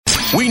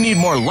We need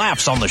more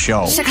laughs on the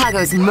show.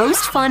 Chicago's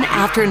most fun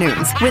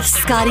afternoons with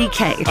Scotty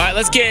K. All right,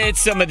 let's get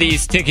some of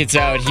these tickets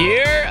out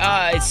here.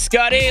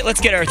 Scotty,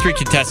 let's get our 3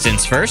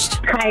 contestants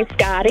first. Hi,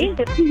 Scotty.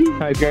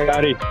 Hi,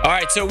 Scotty. All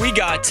right, so we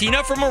got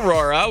Tina from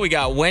Aurora, we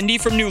got Wendy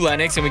from New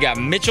Lenox, and we got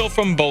Mitchell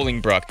from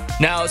Bolingbrook.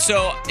 Now,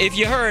 so if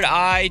you heard,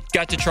 I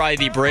got to try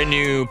the brand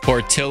new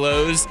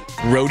Portillo's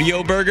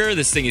Rodeo Burger.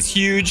 This thing is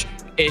huge.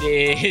 It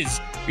is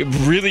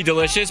really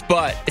delicious,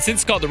 but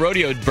since it's called the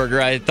Rodeo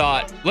Burger, I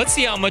thought, let's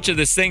see how much of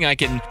this thing I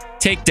can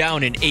take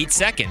down in 8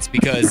 seconds,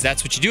 because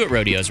that's what you do at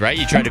rodeos, right?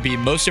 You try to be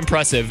most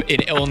impressive in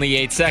only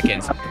 8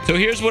 seconds. So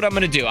here's what I'm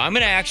going to do. I'm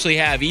going to actually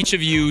have each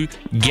of you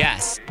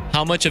guess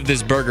how much of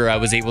this burger I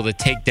was able to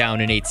take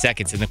down in 8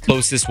 seconds, and the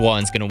closest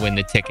one's going to win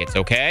the tickets,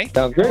 okay?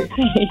 Sounds great.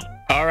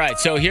 All right,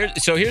 so here's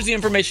the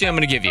information I'm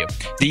going to give you.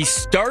 The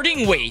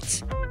starting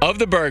weight of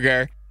the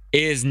burger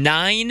is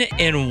 9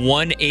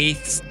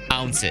 1/8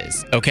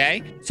 ounces,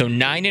 okay? So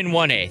 9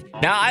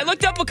 1/8. Now, I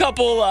looked up a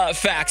couple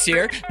facts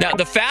here. Now,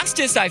 the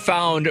fastest I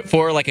found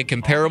for like a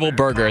comparable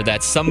burger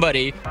that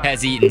somebody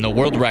has eaten, the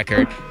world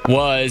record,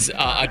 was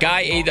a guy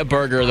ate a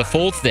burger, the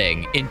full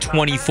thing, in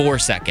 24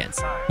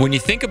 seconds. When you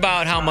think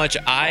about how much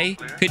I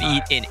could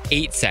eat in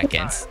 8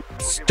 seconds,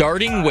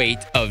 starting weight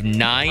of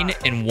 9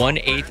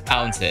 1/8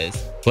 ounces.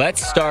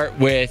 Let's start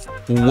with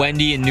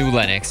Wendy in New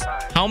Lenox.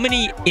 How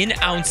many in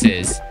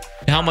ounces?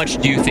 How much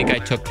do you think I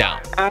took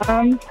down?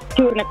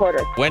 2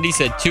 1/4. Wendy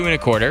said 2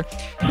 1/4.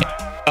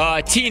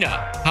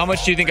 Tina, how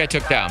much do you think I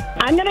took down?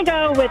 I'm going to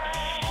go with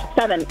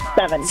 7.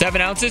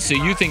 7 ounces? So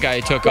you think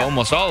I took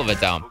almost all of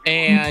it down.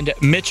 And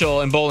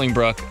Mitchell in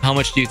Bolingbrook, how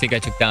much do you think I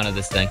took down of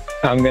this thing?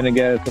 I'm going to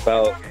guess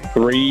about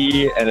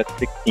 3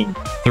 1/16.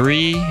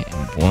 3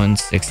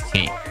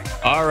 1/16.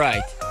 All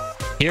right,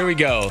 here we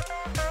go.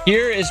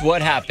 Here is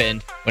what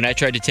happened when I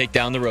tried to take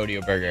down the Rodeo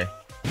Burger.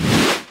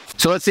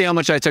 So let's see how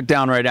much I took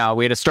down right now.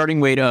 We had a starting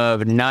weight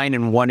of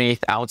 9 1/8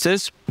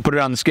 ounces. Put it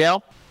on the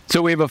scale.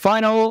 So we have a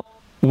final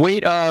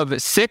weight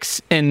of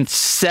 6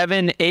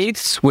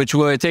 7/8, which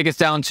would take us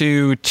down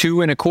to 2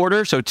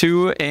 1/4. So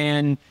 2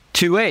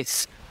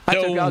 2/8. I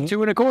took out 2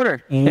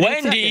 1/4.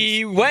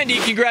 Wendy,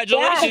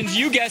 congratulations.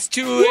 You guessed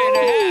 2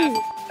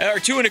 1/2. Or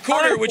 2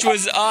 1/4, which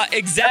was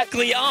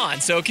exactly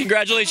on. So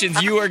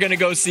congratulations. You are going to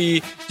go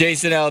see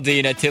Jason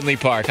Aldean at Tinley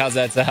Park. How's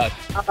that sound?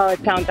 Oh,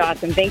 it sounds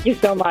awesome. Thank you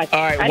so much.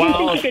 All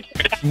right.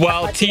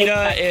 Well,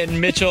 Tina and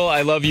Mitchell,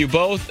 I love you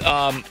both.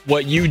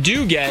 What you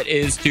do get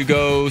is to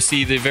go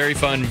see the very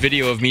fun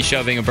video of me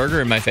shoving a burger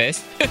in my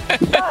face.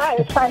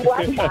 I'm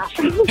glad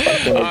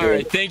that. All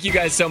right. Thank you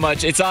guys so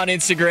much. It's on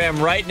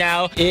Instagram right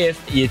now. If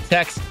you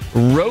text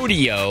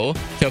Rodeo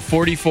to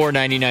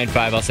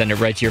 44995, I'll send it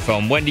right to your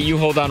phone. Wendy, you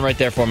hold on right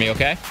there for me,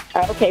 okay?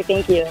 Okay,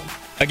 thank you.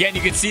 Again,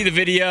 you can see the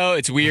video.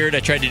 It's weird.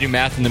 I tried to do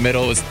math in the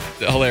middle. It was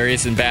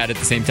hilarious and bad at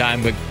the same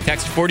time. But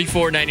text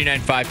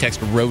 44995, text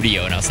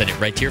Rodeo, and I'll send it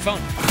right to your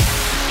phone.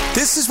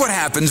 This is what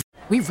happens.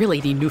 We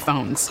really need new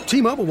phones.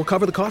 T-Mobile will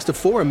cover the cost of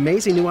 4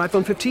 amazing new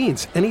iPhone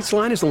 15s, and each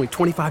line is only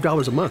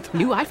 $25 a month.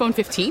 New iPhone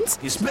 15s?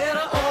 It's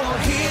better over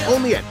here.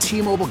 Only at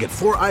T-Mobile, get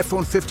 4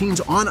 iPhone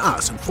 15s on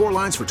us and 4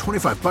 lines for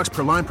 $25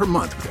 per line per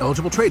month with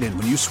eligible trade-in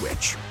when you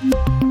switch.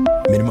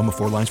 Minimum of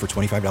 4 lines for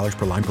 $25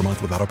 per line per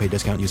month with autopay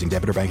discount using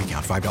debit or bank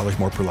account. $5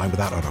 more per line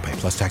without autopay,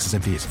 plus taxes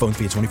and fees. Phone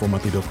fee at 24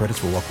 monthly bill credits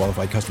for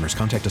well-qualified customers.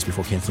 Contact us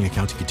before canceling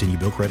account to continue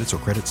bill credits or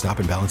credit stop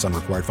and balance on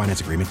required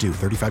finance agreement due.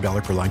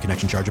 $35 per line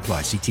connection charge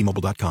applies. See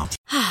T-Mobile.com.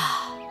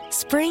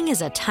 Spring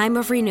is a time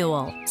of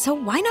renewal, so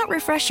why not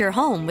refresh your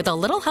home with a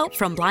little help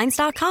from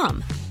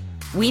Blinds.com?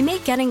 We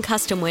make getting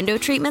custom window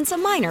treatments a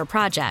minor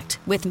project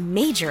with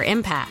major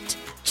impact.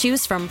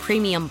 Choose from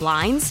premium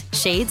blinds,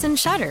 shades, and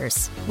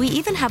shutters. We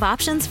even have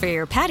options for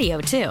your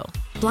patio, too.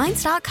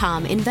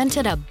 Blinds.com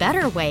invented a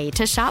better way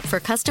to shop for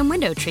custom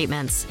window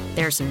treatments.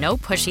 There's no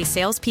pushy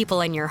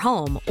salespeople in your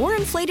home or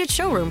inflated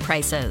showroom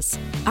prices.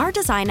 Our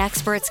design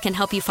experts can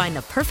help you find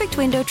the perfect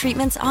window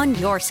treatments on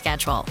your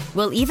schedule.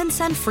 We'll even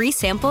send free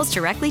samples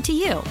directly to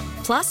you.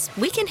 Plus,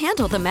 we can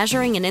handle the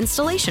measuring and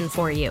installation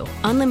for you.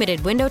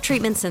 Unlimited window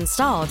treatments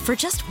installed for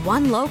just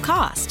one low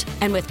cost.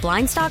 And with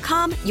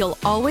Blinds.com, you'll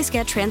always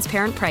get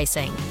transparent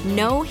pricing.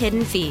 No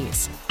hidden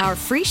fees. Our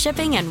free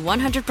shipping and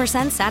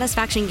 100%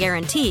 satisfaction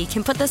guarantee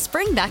can put the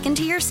spring back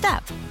into your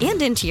step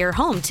and into your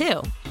home,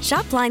 too.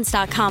 Shop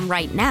Blinds.com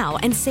right now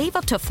and save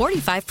up to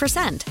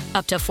 45%.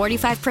 Up to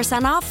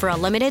 45% off for a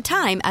limited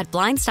time at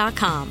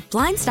Blinds.com.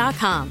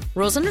 Blinds.com.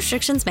 Rules and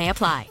restrictions may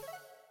apply.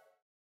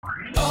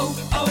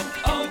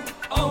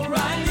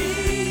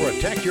 O'Reilly.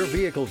 Protect your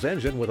vehicle's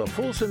engine with a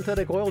full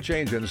synthetic oil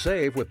change and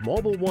save with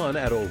Mobile One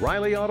at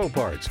O'Reilly Auto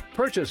Parts.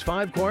 Purchase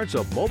 5 quarts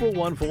of Mobile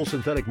One full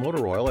synthetic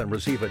motor oil and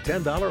receive a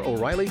 $10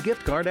 O'Reilly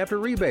gift card after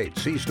rebate.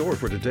 See store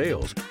for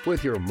details.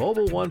 With your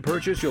Mobile One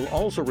purchase, you'll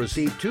also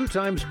receive 2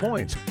 times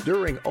points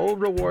during O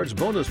Rewards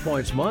Bonus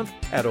Points Month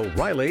at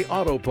O'Reilly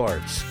Auto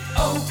Parts.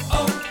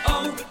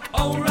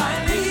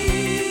 O'Reilly.